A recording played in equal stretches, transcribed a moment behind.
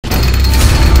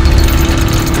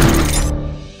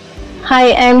Hi,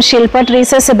 I am Shilpa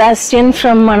Teresa Sebastian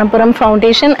from Manappuram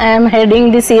Foundation. I am heading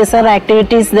the CSR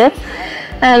activities there.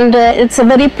 And it's a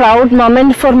very proud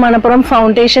moment for Manappuram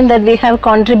Foundation that we have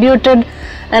contributed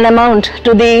an amount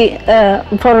to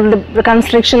for the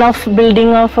construction of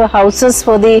building of houses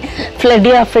for the flood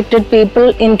affected people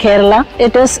in Kerala.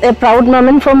 It is a proud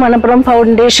moment for Manappuram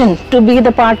Foundation to be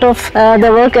the part of the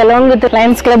work along with the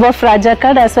Lions Club of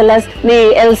Rajakad as well as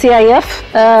the LCIF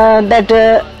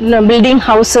building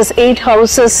houses, 8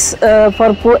 houses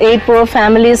for 8 poor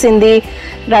families in the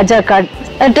Rajakad.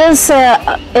 It is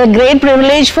a great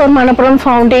privilege for Manappuram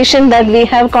Foundation that we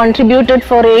have contributed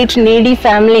for 8 needy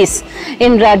families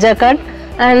in Rajakad,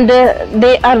 and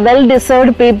they are well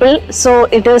deserved people, so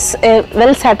it is a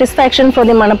well satisfaction for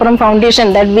the Manappuram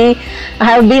Foundation that we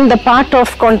have been the part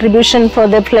of contribution for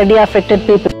the flood affected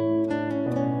people.